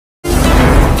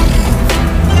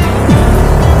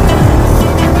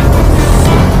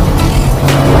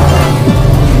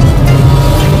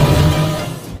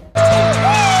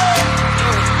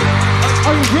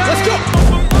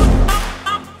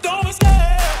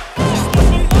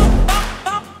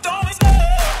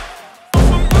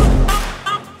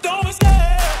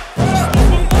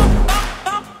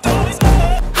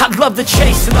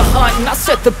mountain, I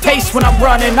set the pace when I'm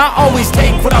running. I always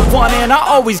take what I want and I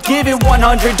always give it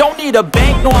 100. Don't need a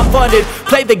bank, no I'm funded.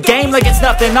 Play the game like it's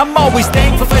nothing. I'm always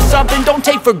thankful for something. Don't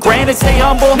take for granted, stay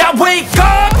humble. Now wake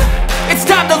up! It's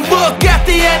time to look at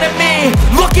the enemy.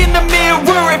 Look in the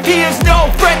mirror if he is no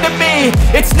friend to me.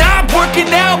 It's not working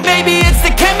out, maybe it's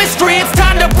the chemistry. It's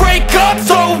time to break up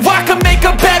so I can make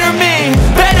a better me.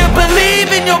 Better believe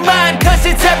in your mind, cause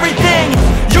it's everything.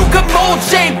 You can mold,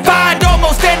 shape, find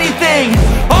almost anything.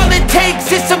 All it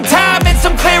takes is some time and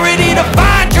some clarity to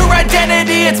find your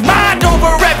identity. It's mind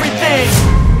over everything.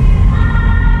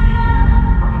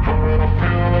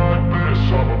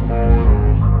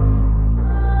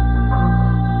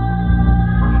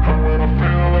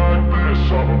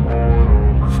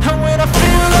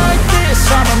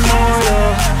 I'm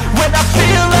immortal. When I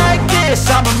feel like this,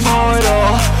 I'm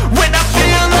immortal. When I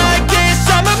feel like this,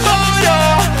 I'm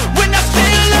immortal. When I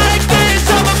feel like this,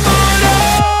 I'm immortal.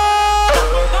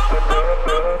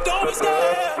 Don't be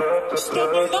scared.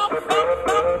 Step it up,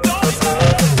 don't be scared.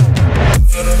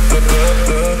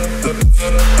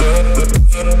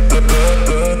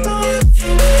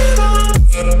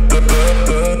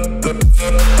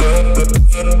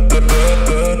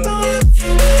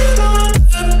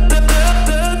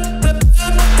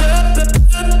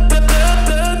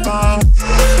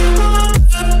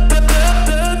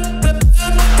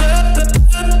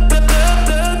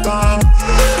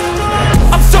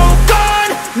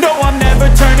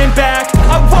 Back.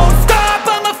 I won't stop,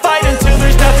 I'ma fight until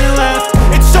there's nothing left.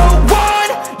 It's so on,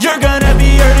 you're gonna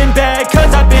be hurting bad, cause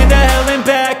I've been to hell and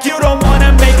back. You don't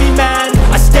wanna make me mad,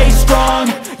 I stay strong,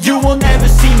 you will never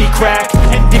see me crack.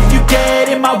 And if you get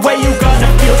in my way, you're gonna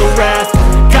feel the wrath.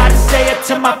 Gotta say it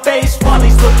to my face while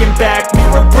he's looking back.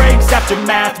 Mirror breaks after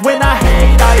math, when I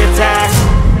hate I attack.